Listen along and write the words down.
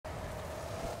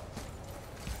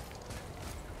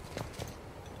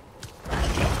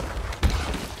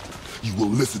you will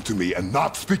listen to me and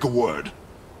not speak a word.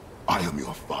 I am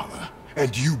your father,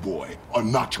 and you, boy, are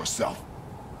not yourself.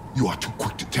 You are too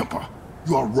quick to temper.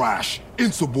 You are rash,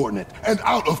 insubordinate, and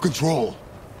out of control.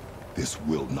 This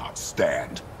will not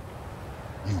stand.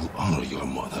 You will honor your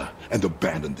mother and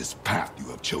abandon this path you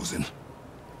have chosen.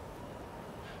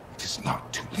 It is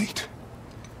not too late.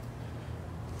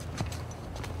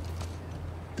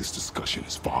 This discussion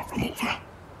is far from over.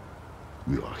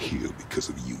 We are here because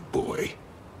of you, boy.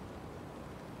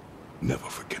 Never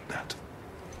forget that.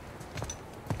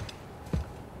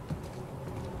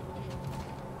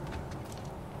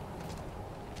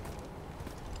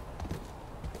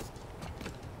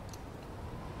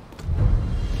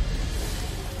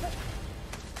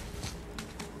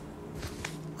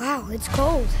 Wow, it's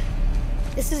cold.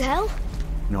 This is hell?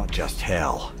 Not just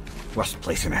hell. Worst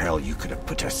place in hell you could have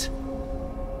put us.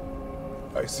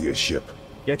 I see a ship.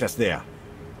 Get us there.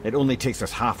 It only takes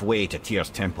us halfway to Tyr's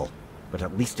temple, but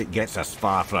at least it gets us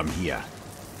far from here.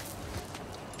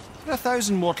 For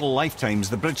 1,000 mortal lifetimes,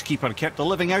 the Bridgekeeper kept the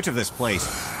living out of this place.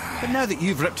 But now that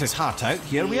you've ripped his heart out,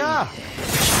 here we are.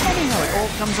 Funny how it all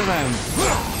comes around.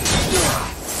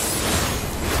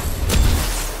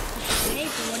 Today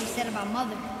for what he said about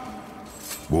Mother.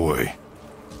 Boy.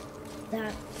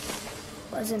 That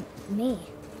wasn't me.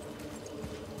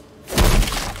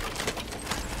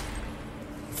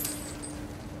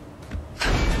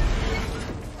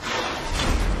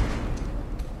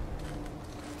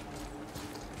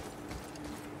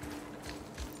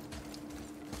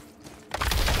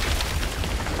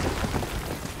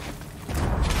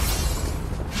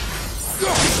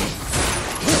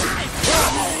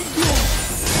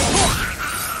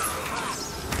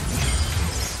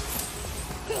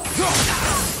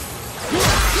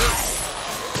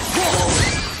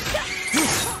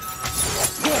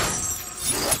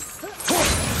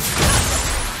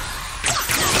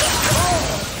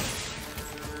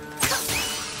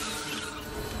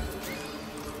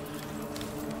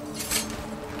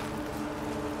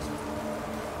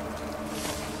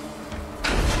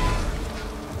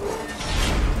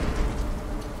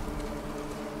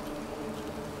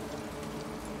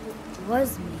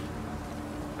 Was me.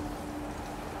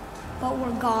 But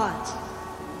we're gods.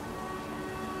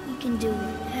 We can do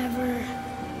whatever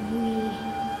we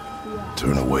want.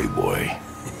 Turn away, boy.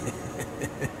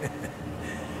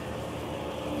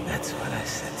 That's what I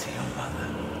said to your mother,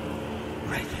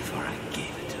 right before I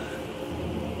gave it to her.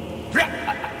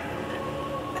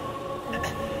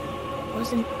 It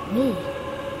wasn't me.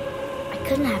 I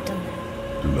couldn't have done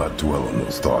that. Do not dwell on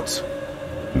those thoughts.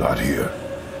 Not here.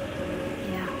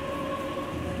 Yeah.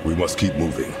 We must keep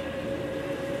moving.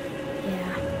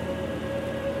 Yeah.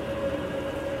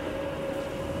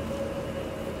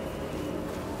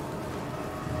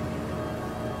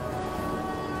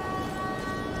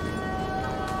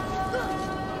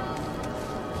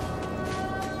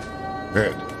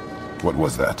 Ed, what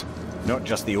was that? Not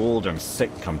just the old and sick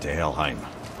come to Helheim,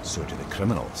 so do the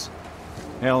criminals.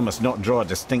 Hell must not draw a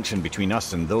distinction between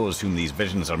us and those whom these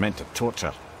visions are meant to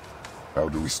torture. How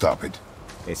do we stop it?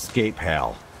 Escape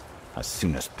Hell as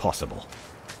soon as possible.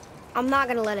 I'm not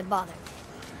gonna let it bother me.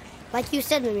 Like you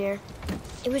said, Mimir,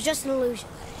 it was just an illusion.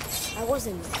 I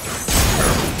wasn't.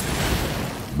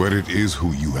 But it is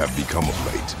who you have become of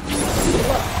late.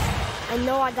 Look, I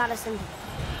know I got us into it.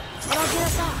 But I'll get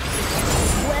us out.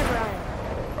 Whoever I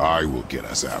am. I will get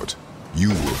us out. You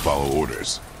will follow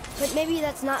orders. But maybe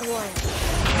that's not who I am.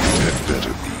 That better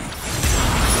be.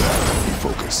 That we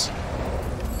focus.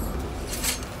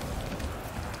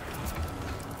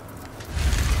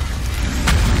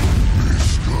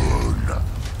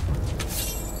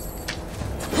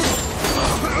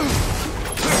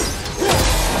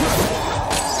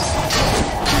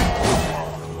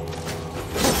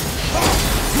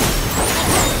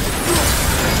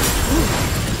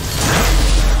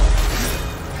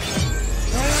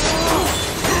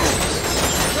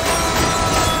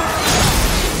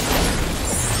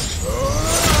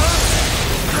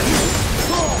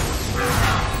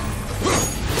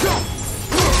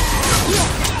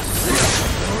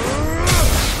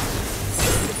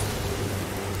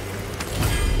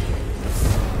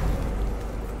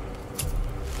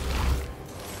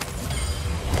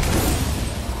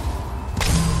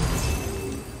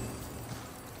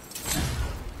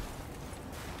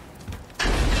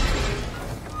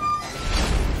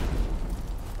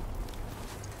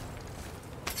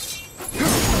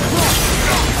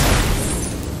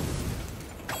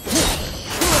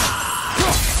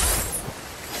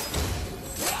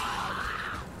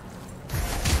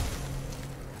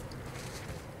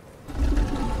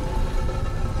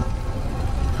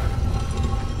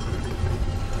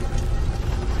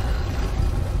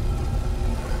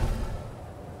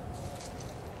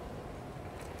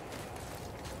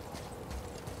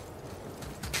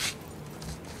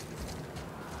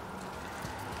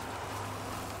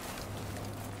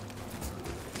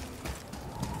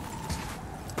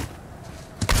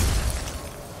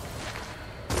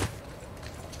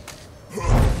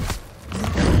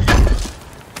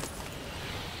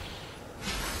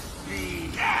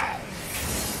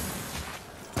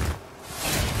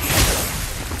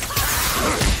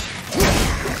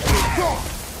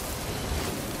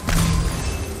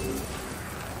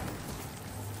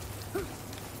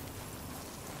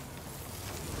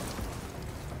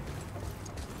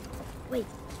 Wait,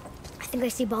 I think I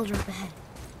see Baldur up ahead.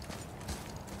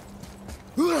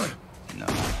 No.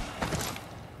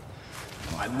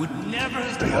 I would never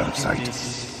Stay out of sight.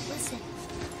 Listen.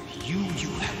 You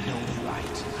have no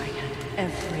right. I had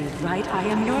every right. I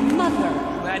am your mother.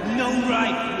 You had no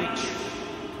right, Witch.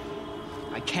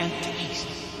 I can't taste.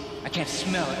 I can't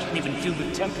smell. I can't even feel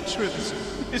the temperature of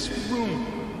this room.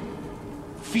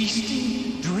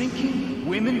 Feasting, drinking,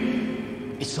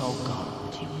 women. It's all gone.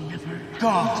 You'll never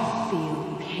Gone.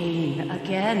 feel pain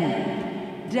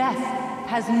again. Death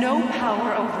has no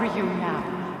power over you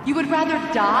now. You would rather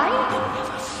die? You'll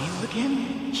never feel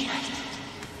again? Yes.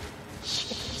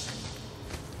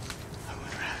 I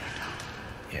would rather die.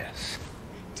 Yes.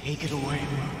 Take it away,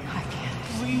 Mom. I can't.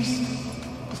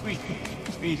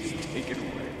 Please take it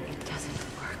away. It doesn't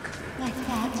work Like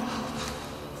that?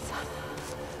 son.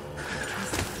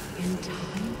 Just in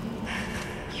time.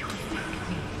 You will thank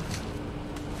me.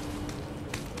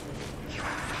 You will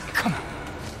thank me. Come on.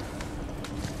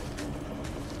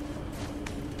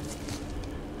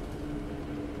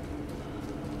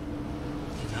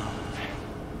 No.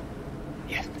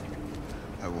 Yes.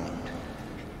 I won't.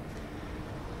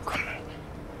 Come on.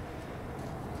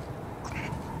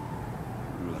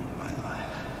 Ruined my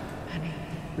life. Honey,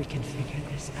 we can figure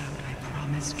this out. I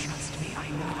promise. Trust me. I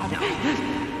know how to.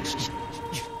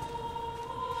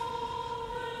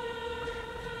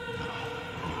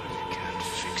 You can't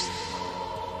fix it.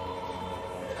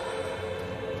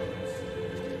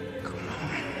 Come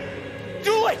on.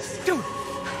 Do it! Do it!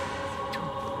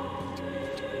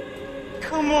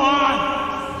 Come on!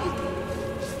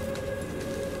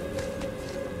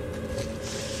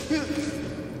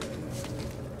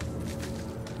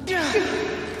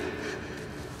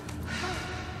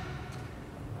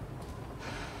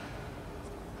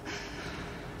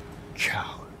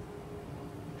 Cow.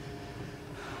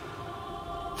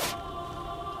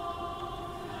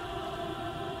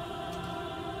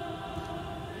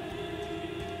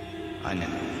 I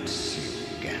never want to see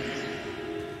you again.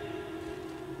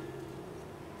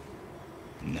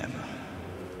 Never.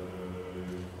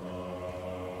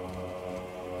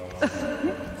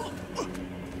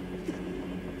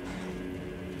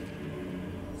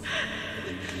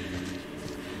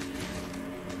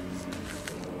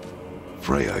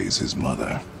 Freya is his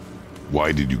mother.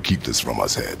 Why did you keep this from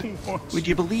us, Head? Would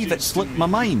you believe it slipped my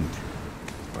mind?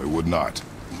 I would not.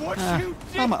 What you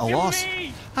did I'm at a to loss.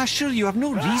 me! I assure you have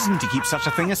no reason to keep such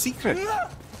a thing a secret.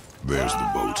 There's the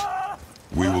boat.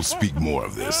 We will speak more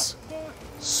of this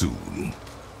soon.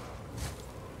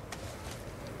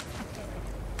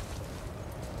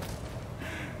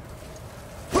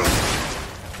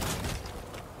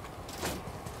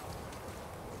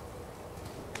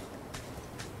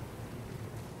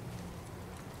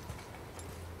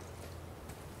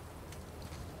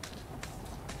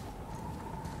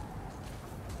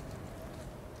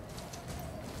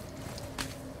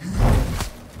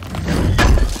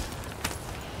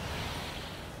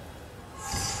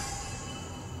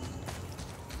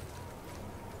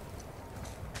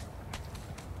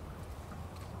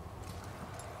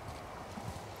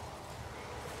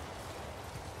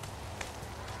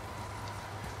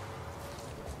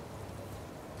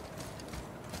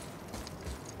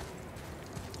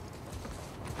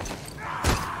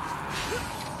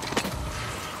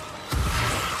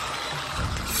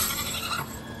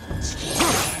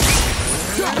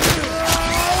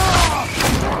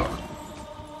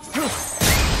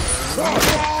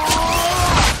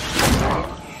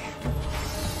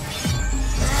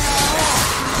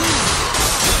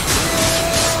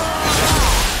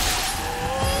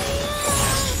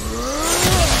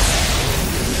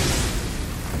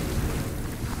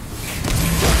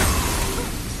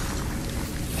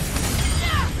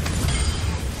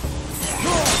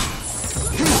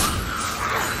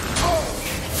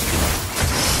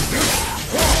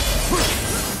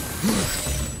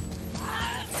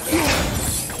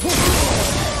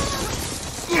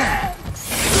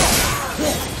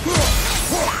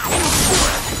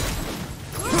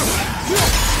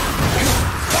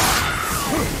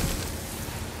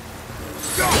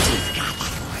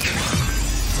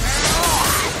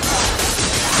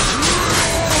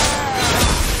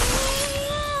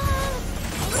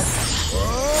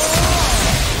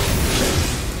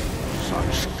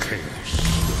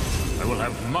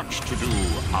 much to do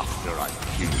after I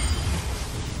kill you.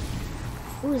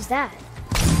 Who is that?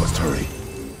 We must hurry.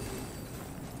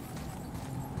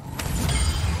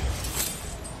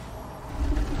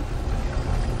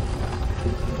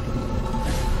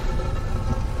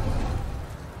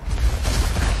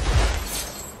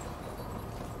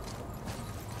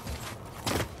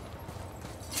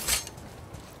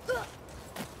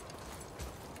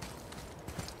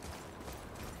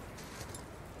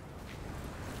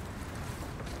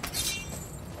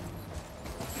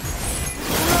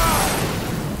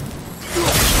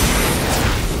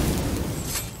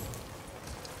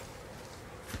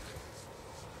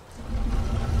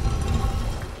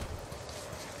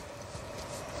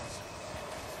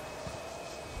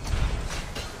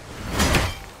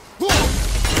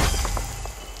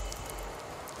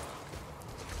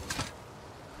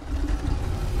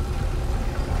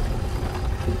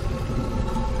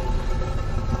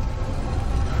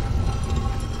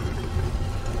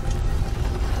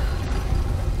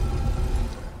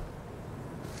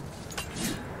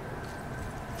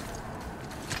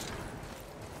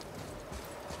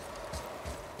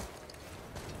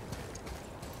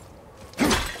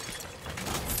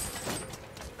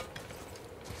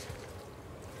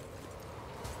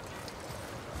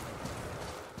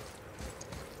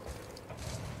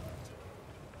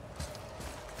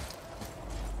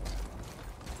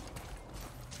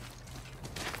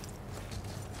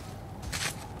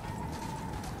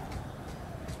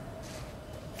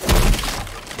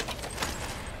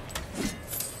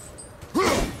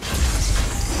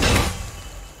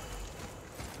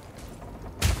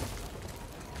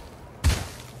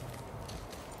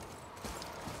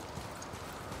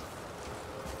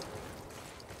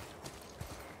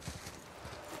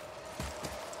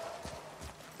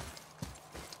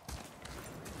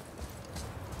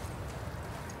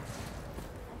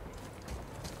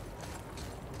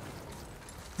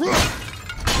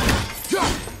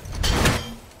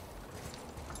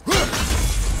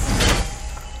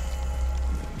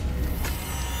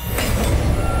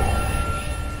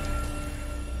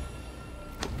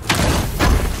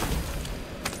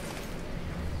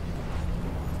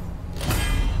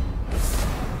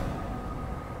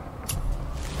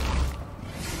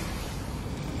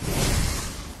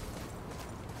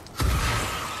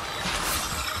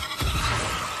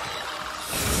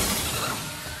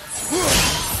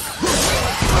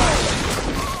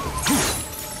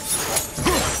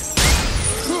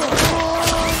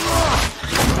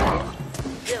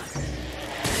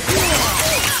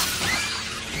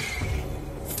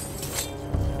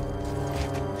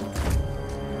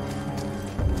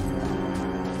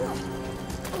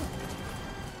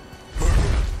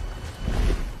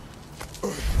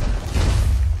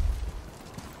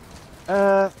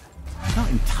 Not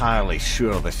entirely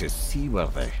sure this is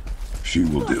seaworthy. She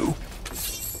will do.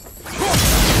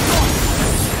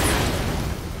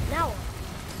 Now,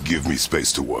 Give me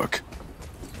space to work.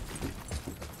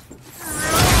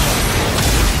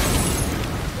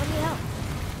 what do you help?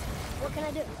 What can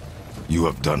I do? You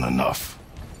have done enough.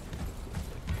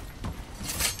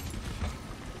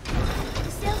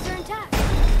 The sails are intact.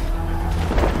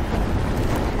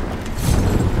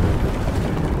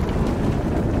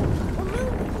 We're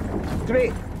moving.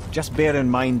 Great. Just bear in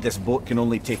mind this boat can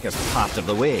only take us part of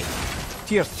the way.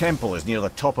 Tyr's temple is near the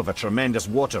top of a tremendous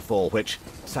waterfall which,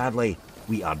 sadly,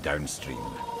 we are downstream.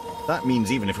 That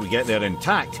means even if we get there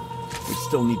intact, we'd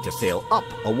still need to sail up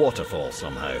a waterfall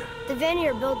somehow. The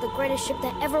Vanir built the greatest ship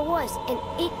that ever was, and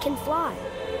it can fly.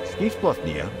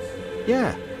 Skifbotnir?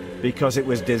 Yeah, because it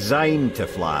was designed to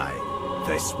fly.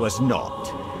 This was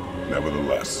not.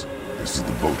 Nevertheless, this is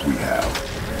the boat we have.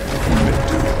 Commit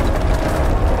to it.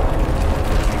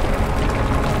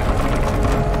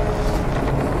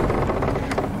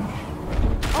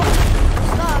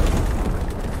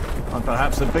 And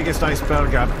perhaps the biggest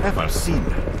iceberg I've ever seen.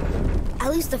 At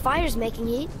least the fire's making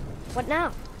heat. What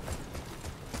now?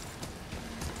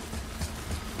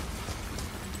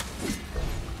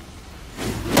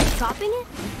 Topping it?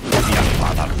 Dear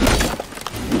father.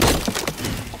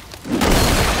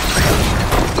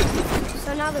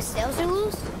 So now the sails are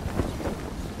loose?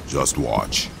 Just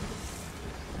watch.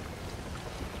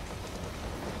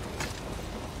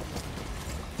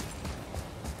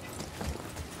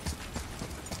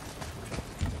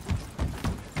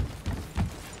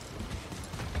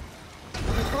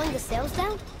 They're pulling the sails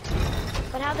down?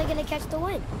 But how are they gonna catch the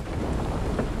wind?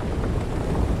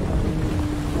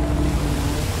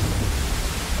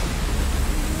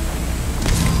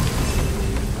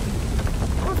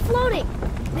 We're floating!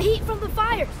 The heat from the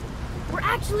fires! We're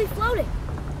actually floating!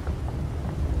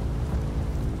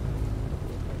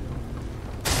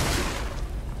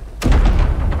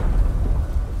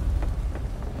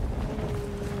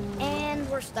 And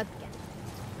we're stuck again.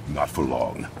 Not for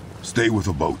long. Stay with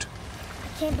the boat.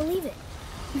 I can't believe it.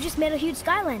 You just made a huge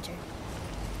sky lantern.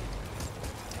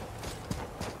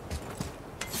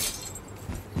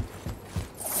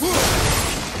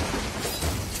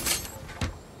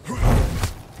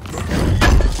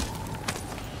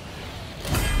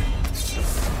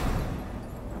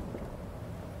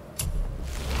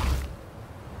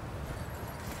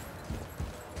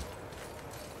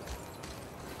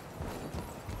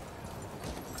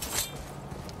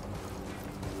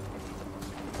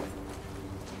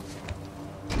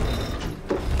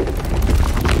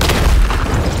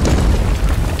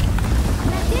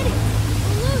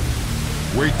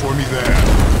 Wait for me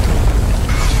there.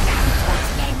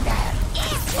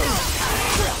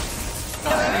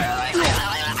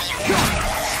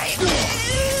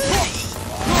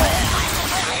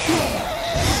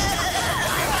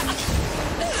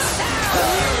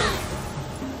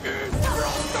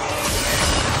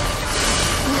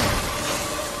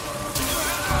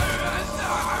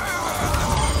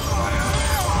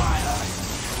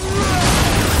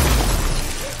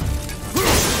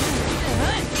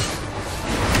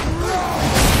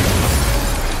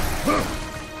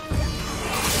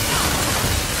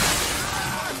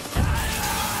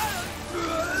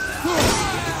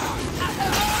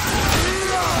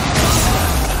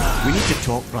 We need to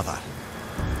talk, brother.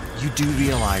 You do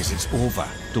realize it's over,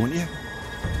 don't you?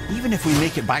 Even if we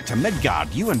make it back to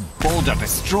Midgard, you and Baldur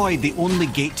destroyed the only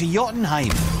gate to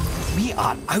Jotunheim. We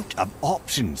are out of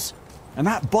options. And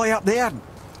that boy up there,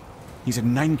 he's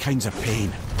in 9 kinds of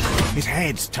pain. His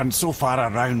head's turned so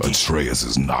far around. Atreus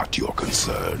is not your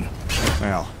concern.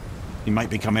 Well, he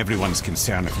might become everyone's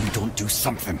concern if we don't do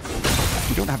something.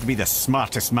 You don't have to be the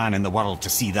smartest man in the world to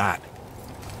see that.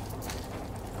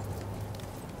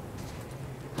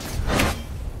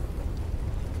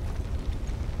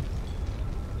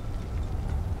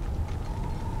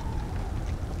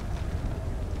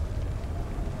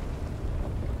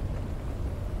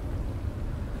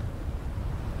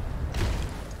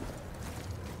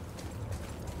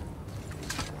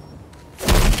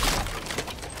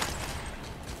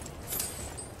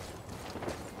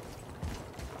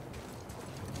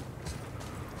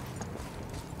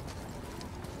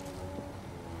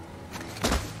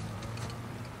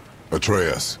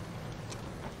 Atreus,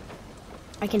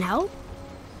 I can help?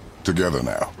 together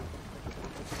now.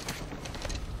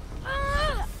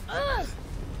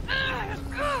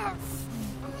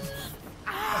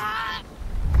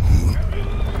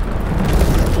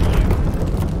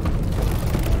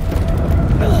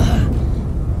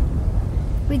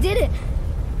 We did it!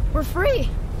 We're free!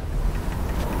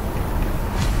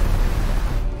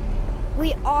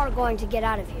 We are going to get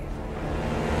out of here.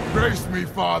 Grace me,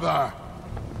 Father!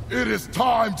 It is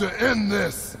time to end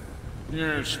this!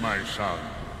 Yes, my son.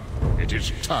 It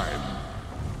is time.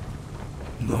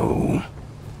 No,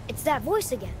 It's that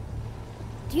voice again.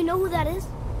 Do you know who that is?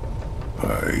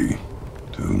 I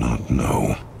do not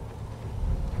know.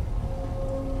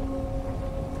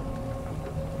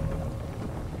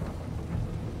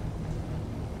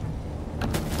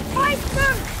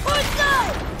 Iceberg! Push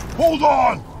out! Hold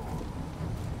on!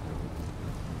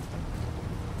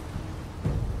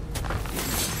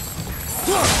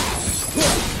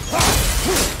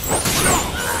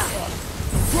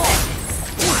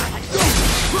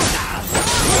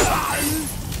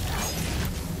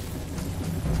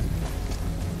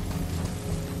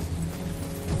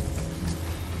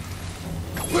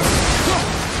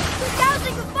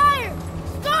 Dousing the fire!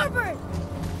 Starboard!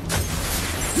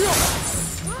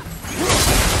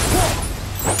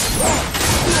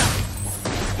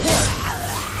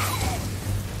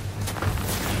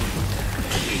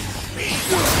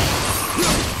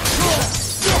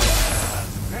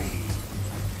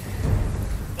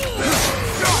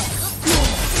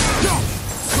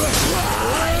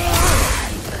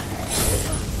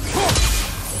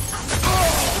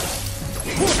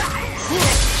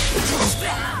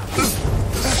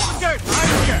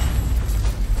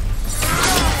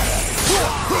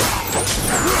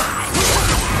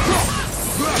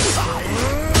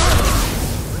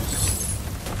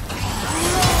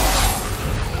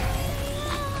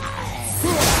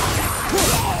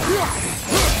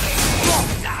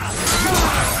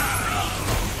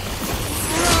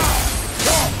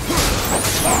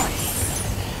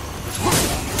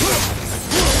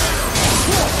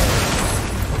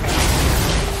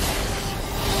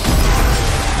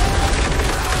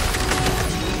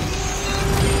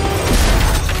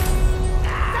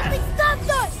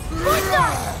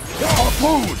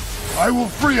 Harpoon! I will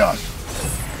free us!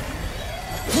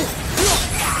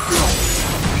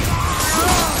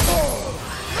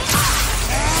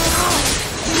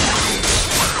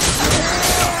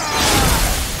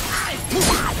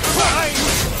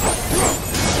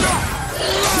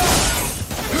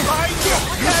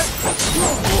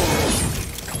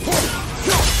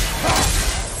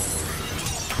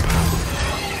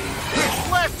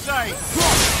 Left side!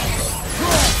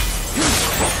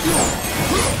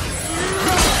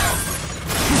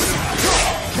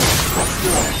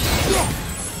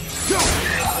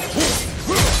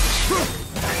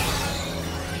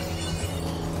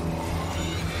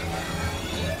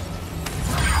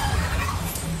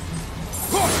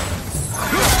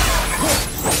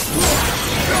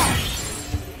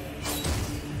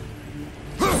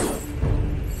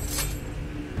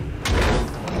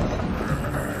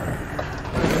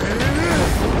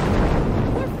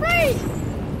 We're free!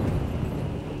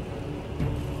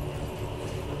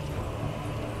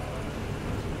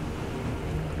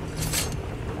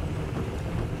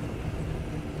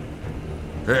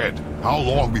 Ed, how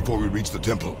long before we reach the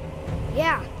temple?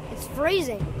 Yeah, it's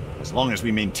freezing. As long as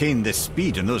we maintain this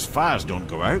speed and those fires don't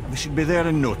go out, we should be there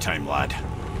in no time, lad.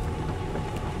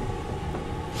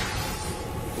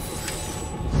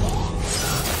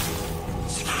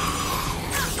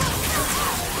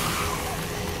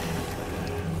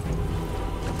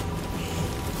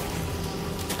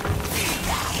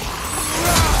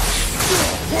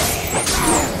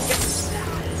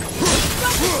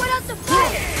 Don't put out the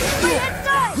fire! Right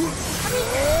inside! I mean,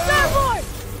 starboard!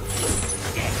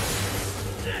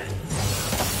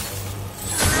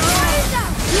 Raise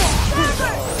up!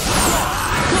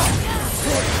 Starboard!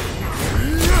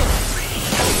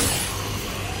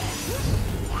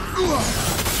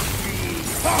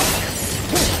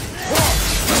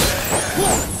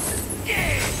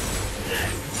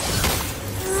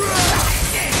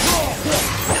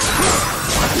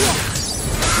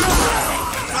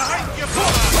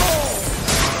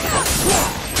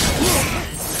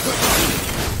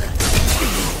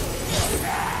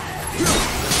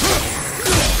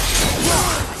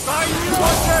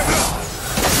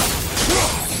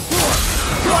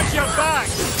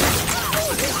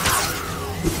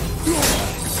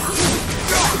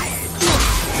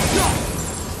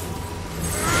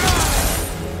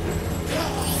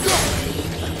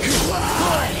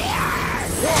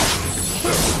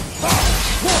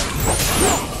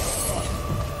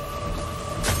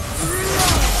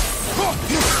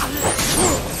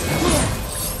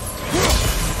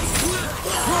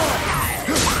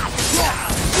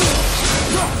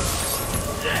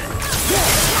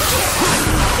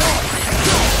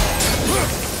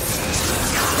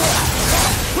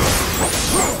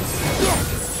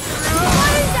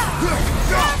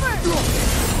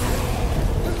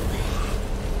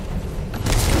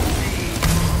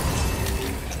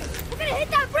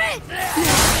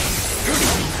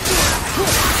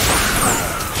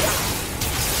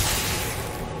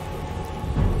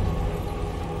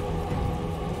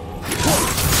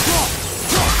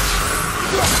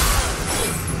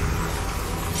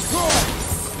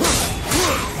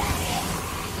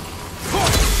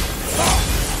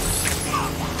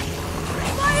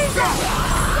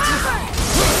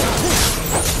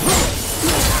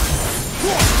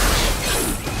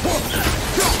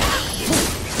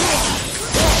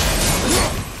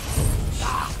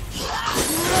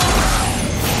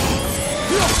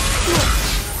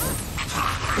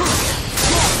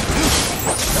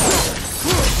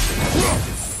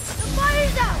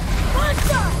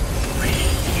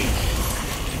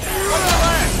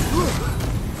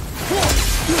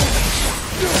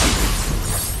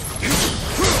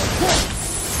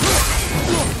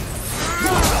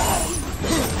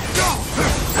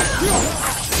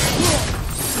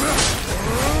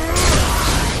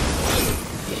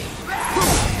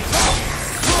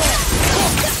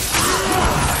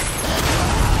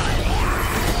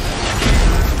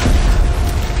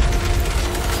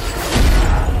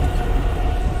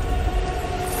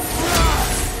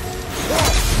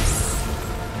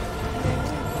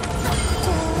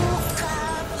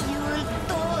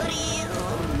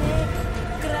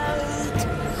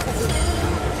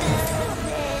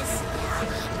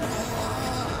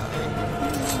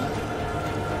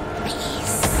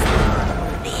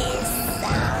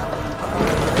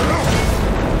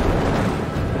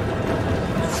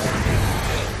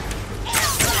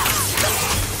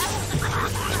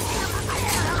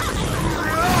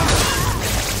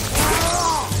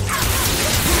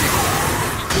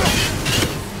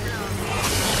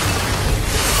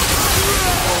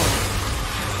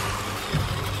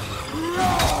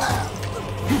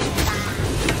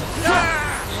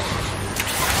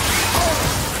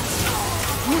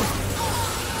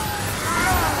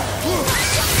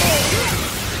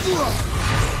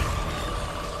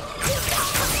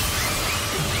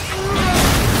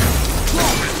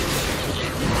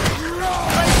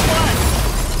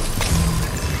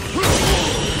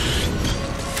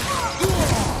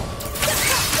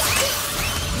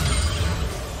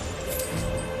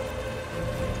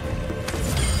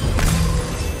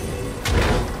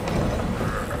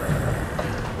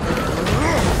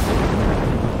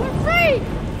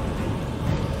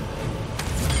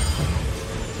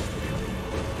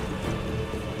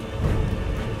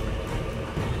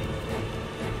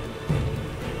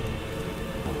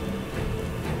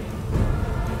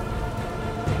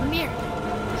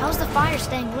 How's the fire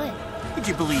staying lit? Would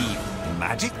you believe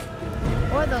magic?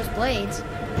 Or those blades.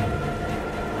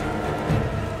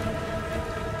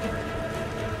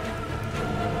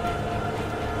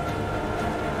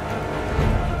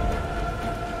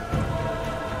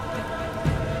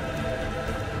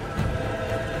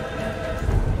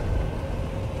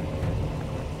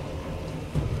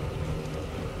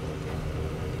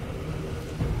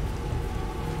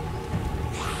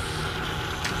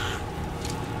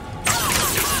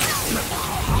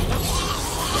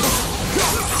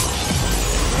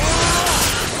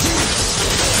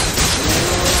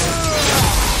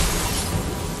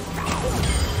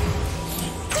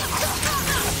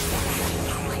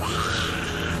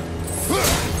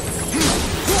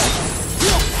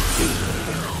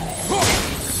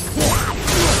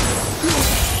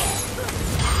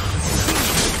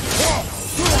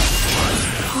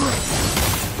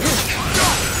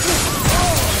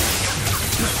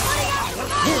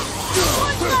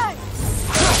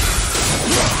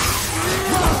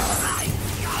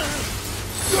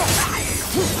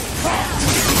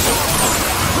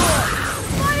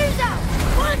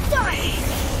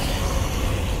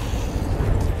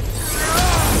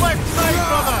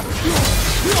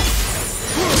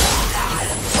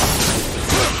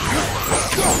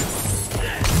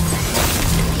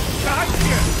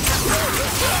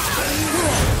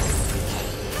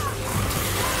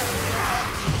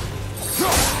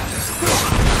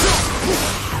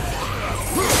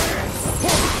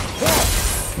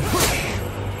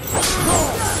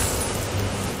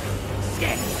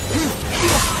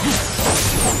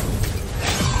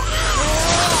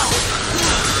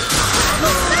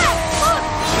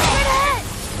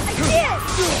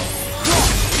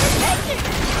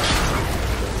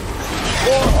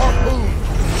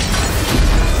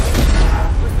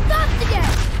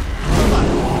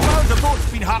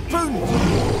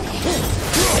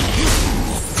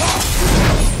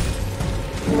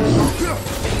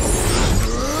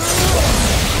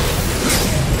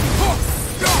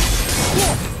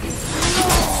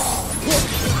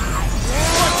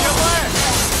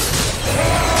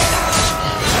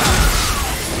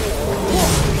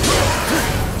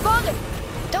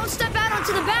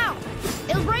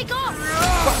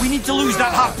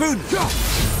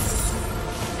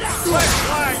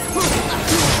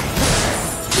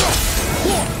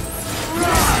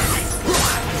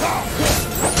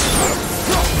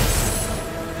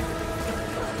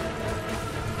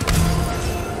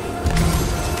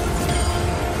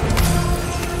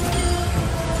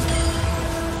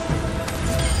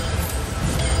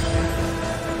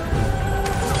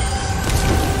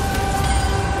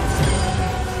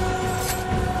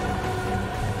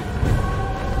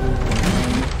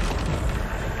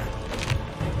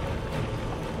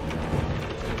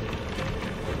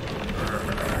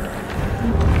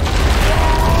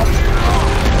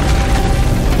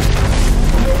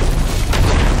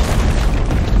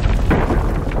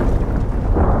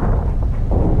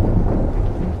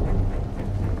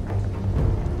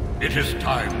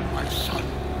 time, my son.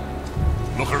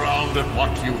 Look around at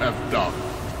what you have done.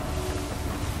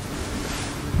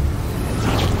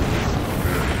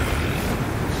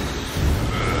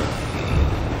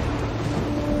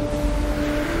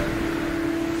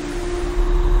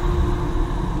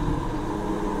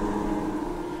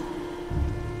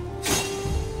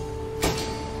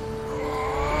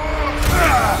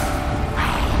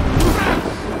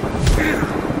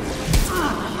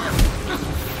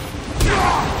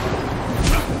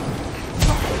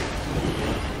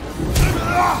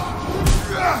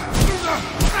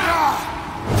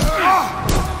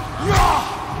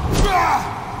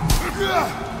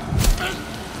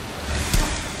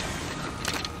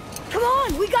 Come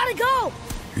on, we gotta go!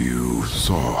 You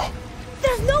saw.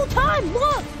 There's no time,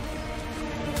 look!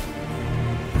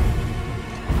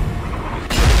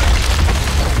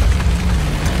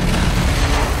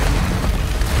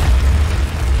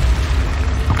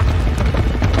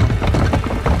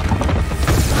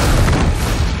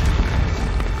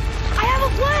 I have a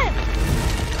plan!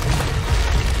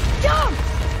 Jump!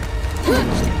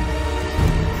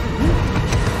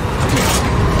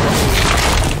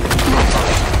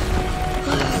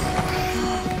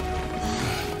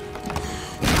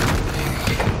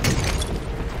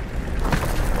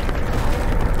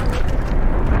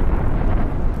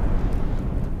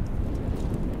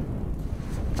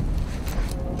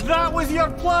 That was your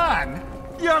plan?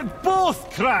 You're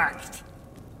both cracked!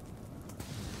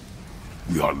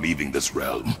 We are leaving this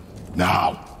realm.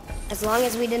 Now. As long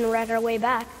as we didn't wreck our way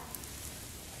back.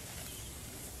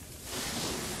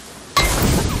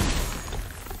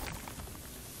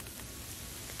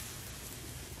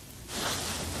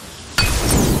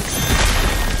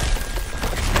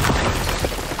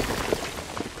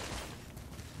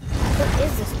 What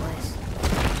is this place?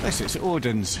 This is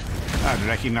Odin's. I'd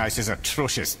recognize his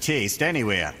atrocious taste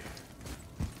anywhere.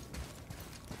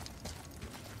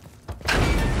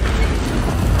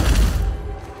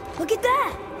 Look at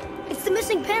that! It's the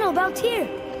missing panel about here.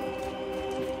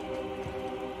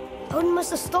 Odin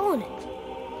must have stolen it.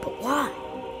 But why?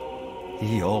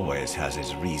 He always has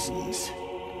his reasons.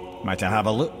 Might I have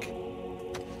a look?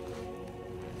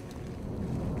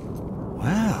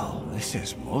 Well, this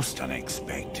is most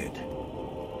unexpected.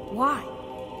 Why?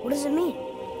 What does it mean?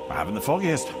 I haven't the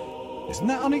foggiest. Isn't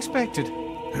that unexpected?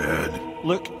 Head.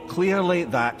 Look, clearly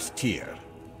that's Tyr.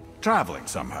 Traveling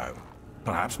somehow.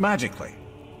 Perhaps magically.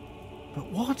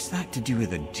 But what's that to do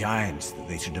with the giants that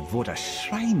they should devote a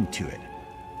shrine to it?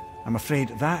 I'm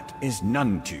afraid that is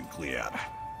none too clear.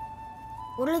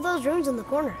 What are those runes in the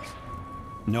corners?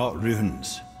 Not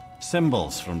runes.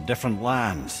 Symbols from different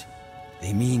lands.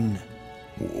 They mean...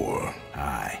 War.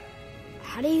 Aye.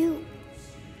 How do you...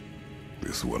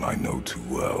 This one I know too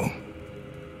well.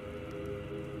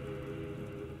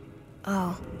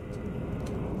 Oh.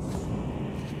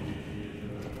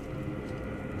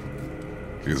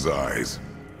 His eyes.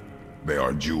 They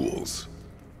are jewels.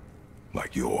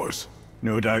 Like yours.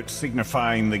 No doubt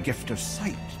signifying the gift of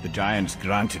sight the giants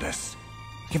granted us.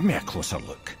 Give me a closer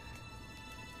look.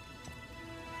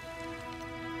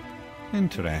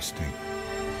 Interesting.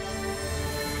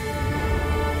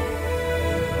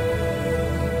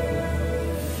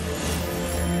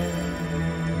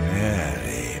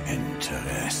 Very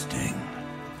interesting.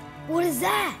 What is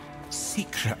that?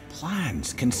 Secret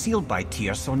plans concealed by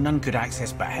Tyr so none could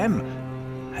access but him.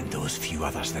 And those few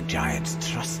others the giants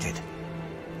trusted.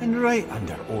 And right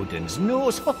under Odin's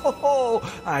nose, ho ho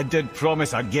ho! I did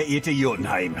promise I'd get you to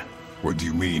Jotunheim. What do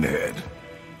you mean, Head?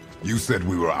 You said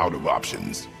we were out of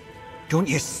options. Don't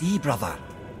you see, brother?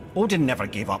 Odin never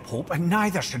gave up hope, and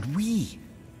neither should we.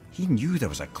 He knew there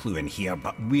was a clue in here,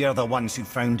 but we're the ones who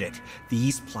found it.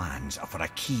 These plans are for a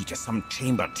key to some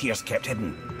chamber Tyr's kept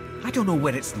hidden. I don't know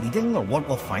where it's leading or what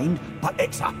we'll find, but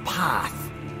it's a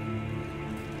path.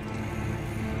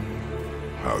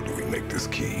 How do we make this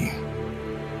key?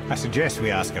 I suggest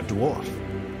we ask a dwarf.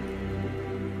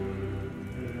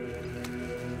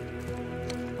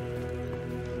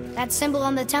 That symbol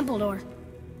on the temple door.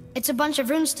 It's a bunch of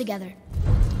runes together.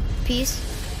 Peace,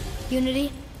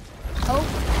 unity, hope,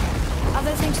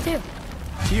 other things too.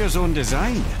 Tyr's own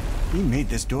design. He made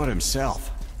this door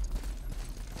himself.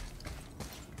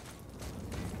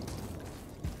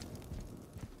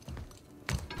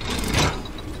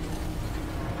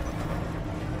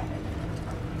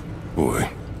 Boy.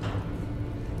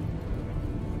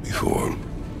 Before...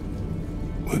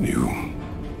 when you...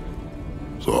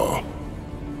 saw...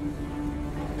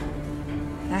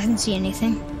 I didn't see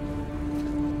anything.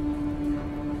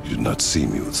 You did not see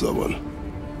me with someone.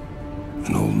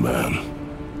 An old man.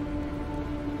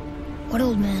 What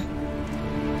old man?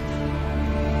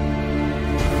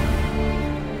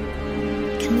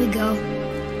 go?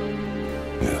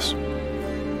 Yes.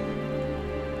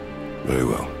 Very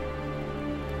well.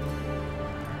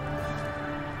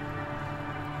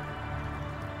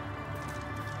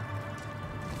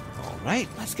 All right,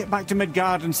 let's get back to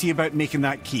Midgard and see about making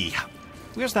that key.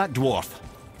 Where's that dwarf?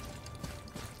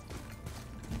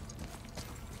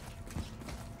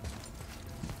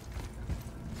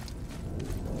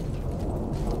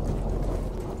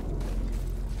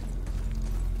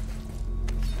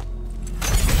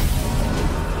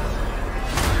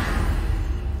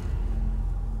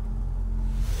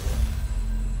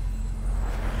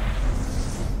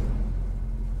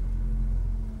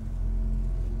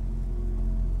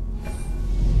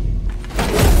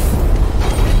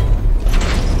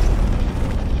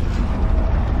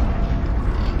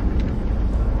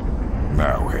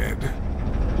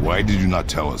 Why did you not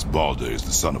tell us Baldur is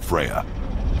the son of Freya?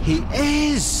 He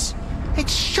is!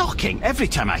 It's shocking every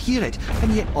time I hear it,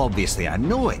 and yet obviously I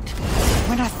know it.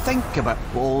 When I think about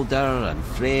Baldur and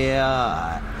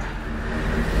Freya...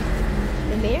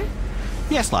 Mimir?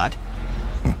 Yes, lad.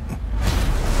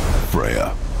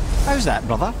 Freya. How's that,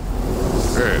 brother?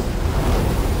 Ed,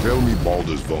 tell me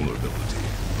Baldur's vulnerability.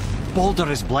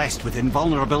 Baldur is blessed with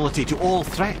invulnerability to all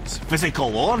threats,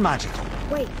 physical or magical.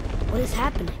 Wait, what is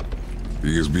happening?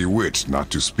 He is bewitched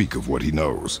not to speak of what he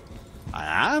knows.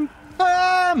 I am?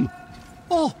 I am!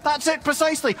 Oh, that's it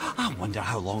precisely. I wonder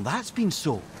how long that's been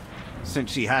so.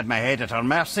 Since she had my head at her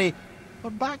mercy,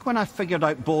 or back when I figured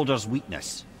out Baldur's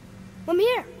weakness.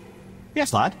 Mimir,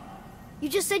 Yes, lad? you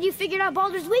just said you figured out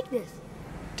Baldur's weakness.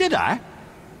 Did I?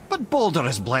 But Baldur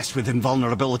is blessed with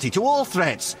invulnerability to all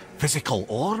threats, physical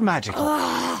or magical.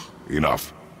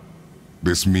 Enough.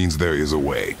 This means there is a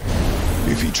way.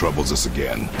 If he troubles us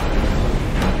again,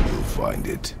 we'll find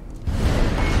it.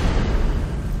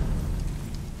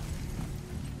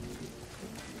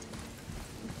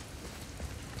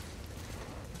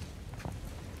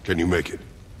 Can you make it?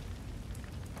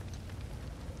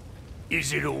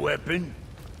 Is it a weapon?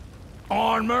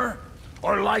 Armor?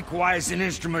 Or likewise an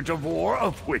instrument of war,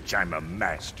 of which I'm a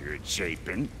master at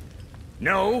shaping?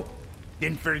 No?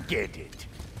 Then forget it.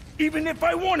 Even if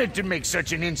I wanted to make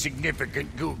such an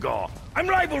insignificant gewgaw, I'm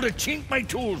liable to chink my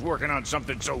tools working on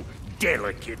something so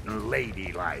delicate and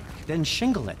ladylike. Then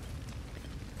shingle it.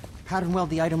 Pattern weld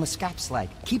the item with scap slag.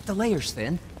 Keep the layers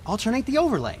thin. Alternate the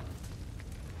overlay.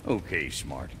 Okay,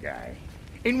 smart guy.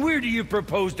 And where do you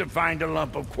propose to find a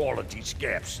lump of quality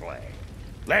scap slag?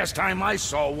 Last time I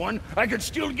saw one, I could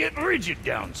still get rigid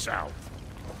down south.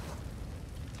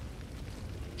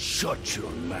 Shut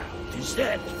your mouth, is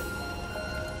that...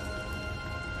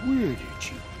 Where did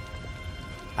you...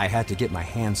 I had to get my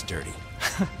hands dirty.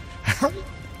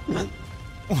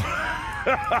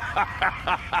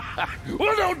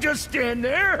 Well, don't just stand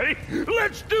there.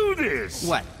 Let's do this.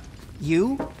 What?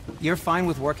 You're fine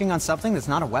with working on something that's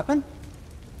not a weapon?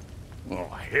 Oh,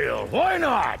 hell, why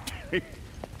not?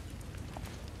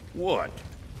 What?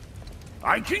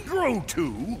 I can grow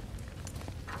too.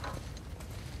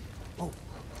 Oh,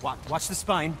 watch the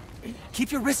spine.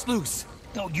 Keep your wrist loose.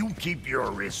 No, you keep your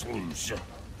wrist loose.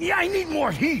 Yeah, I need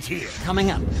more heat here.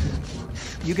 Coming up.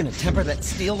 You gonna temper that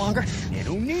steel longer? You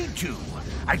don't need to.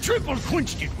 I triple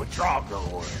quenched it with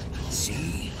Drago oil.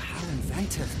 See? How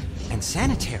inventive. And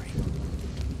sanitary.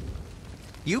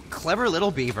 You clever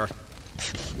little beaver.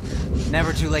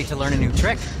 Never too late to learn a new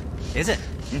trick, is it?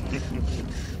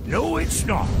 No, it's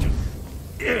not.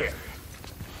 There.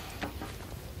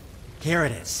 Here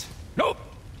it is. Nope.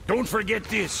 Don't forget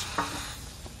this.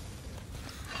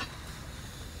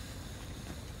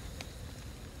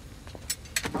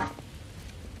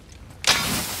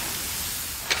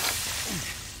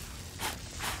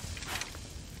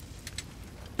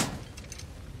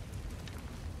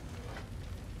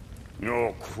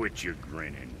 Oh, quit your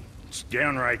grinning. It's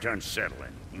downright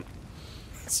unsettling.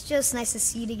 It's just nice to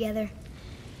see you together.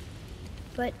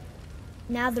 But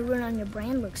now the rune on your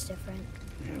brand looks different.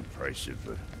 Yeah, price of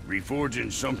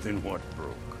reforging something what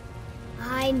broke.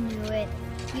 I knew it.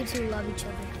 You two love each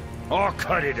other. Oh,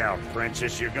 cut it out,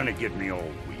 Princess. You're gonna get me all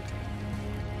weak.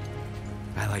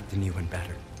 I like the new one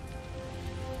better.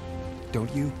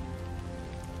 Don't you?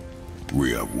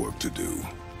 We have work to do.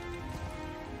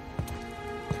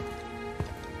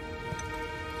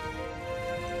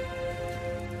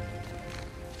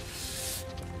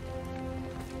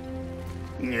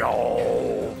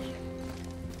 No.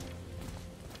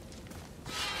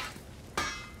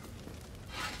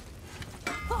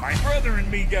 My brother and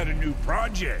me got a new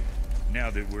project,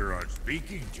 now that we're on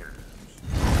speaking terms.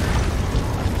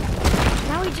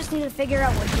 Now we just need to figure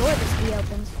out what door this key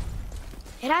opens.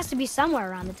 It has to be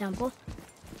somewhere around the temple.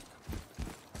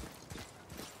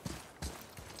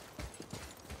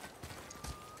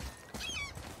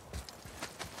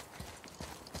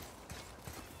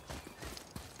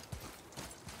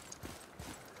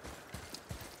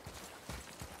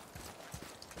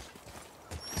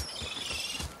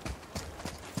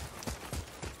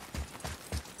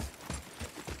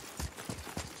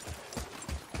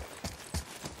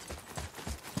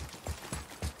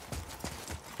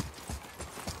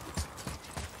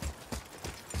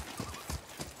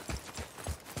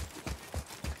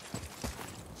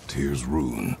 Tyr's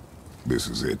rune. This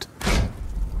is it.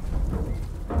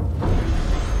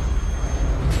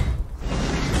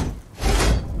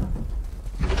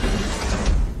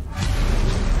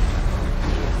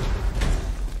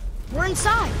 We're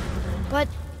inside. But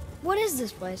what is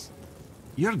this place?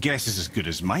 Your guess is as good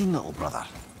as mine, little brother.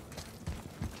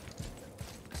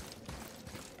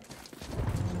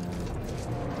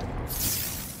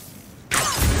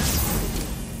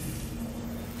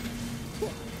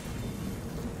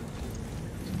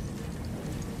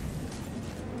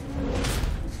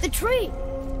 The tree!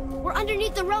 We're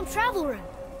underneath the realm travel room.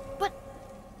 But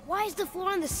why is the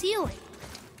floor on the ceiling?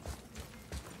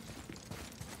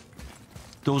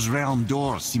 Those realm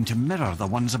doors seem to mirror the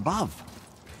ones above.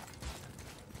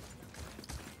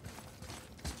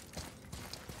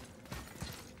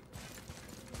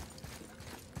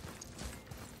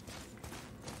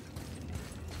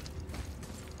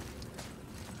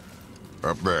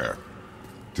 Up there.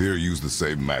 Tyr used the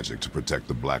same magic to protect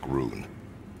the Black Rune.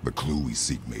 The clue we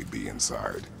seek may be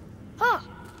inside. Huh.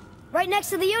 Right next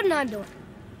to the Jotunheim door.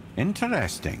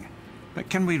 Interesting.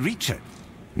 But can we reach it?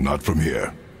 Not from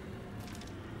here.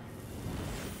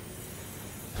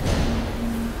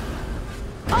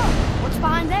 Oh, what's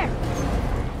behind there?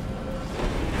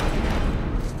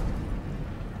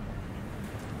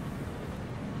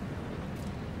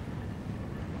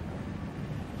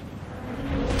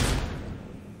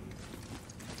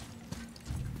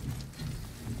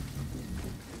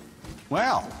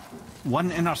 Well,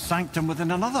 one inner sanctum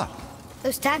within another.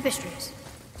 Those tapestries.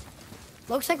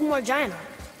 Looks like more giant art.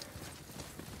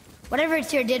 Whatever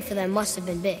Tyr did for them must have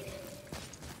been big.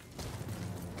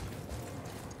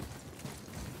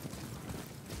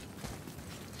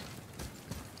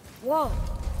 Whoa,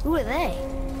 who are they?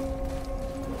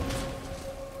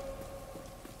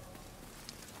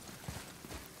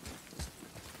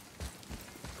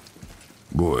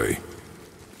 Boy,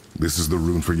 this is the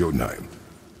rune for Jotunheim.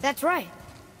 That's right.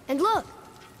 And look,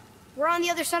 we're on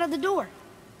the other side of the door.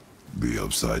 The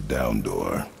upside-down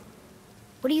door.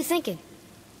 What are you thinking?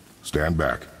 Stand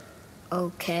back.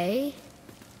 Okay.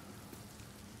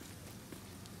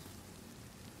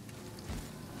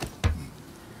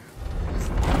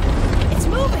 It's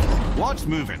moving! What's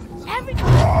moving? Everything!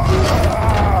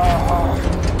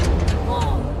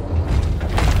 Whoa!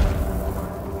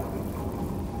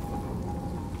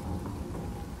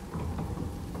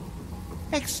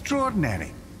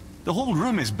 Extraordinary. The whole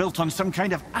room is built on some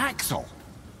kind of axle.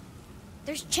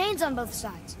 There's chains on both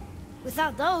sides.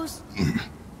 Without those...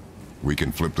 We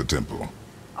can flip the temple.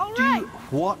 All right!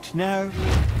 What now?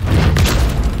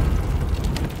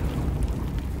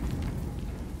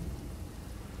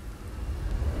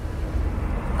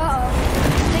 Uh-oh.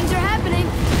 Things are happening.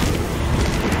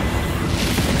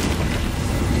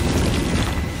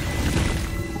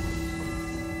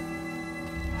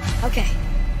 Okay.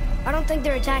 I don't think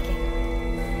they're attacking.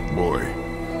 Boy,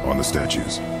 on the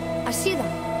statues. I see them.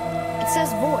 It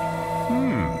says void.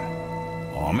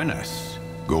 Ominous.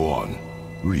 Go on.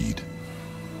 Read.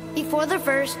 Before the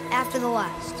first, after the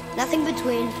last. Nothing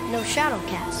between, no shadow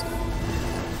cast.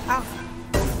 Alpha.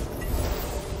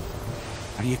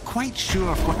 Are you quite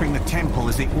sure flipping the temple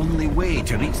is the only way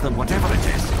to reach them, whatever it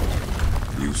is?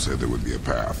 You said there would be a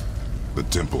path. The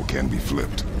temple can be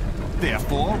flipped.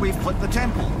 Therefore, we've flipped the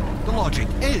temple. The logic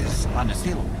is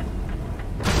unassailable.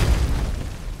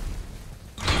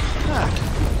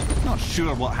 Not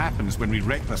sure what happens when we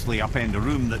recklessly upend a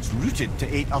room that's rooted to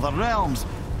 8 other realms.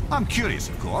 I'm curious,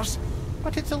 of course,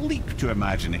 but it's a leap to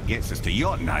imagine it gets us to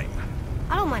Jotunheim.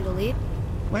 I don't mind a leap.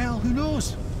 Well, who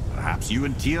knows? Perhaps you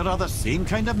and Tyr are the same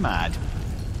kind of mad.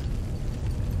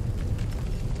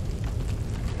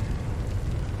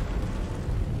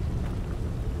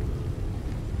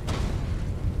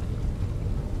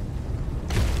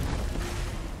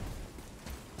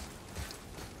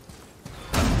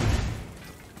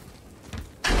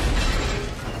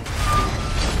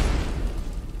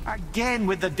 Again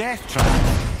with the death trap.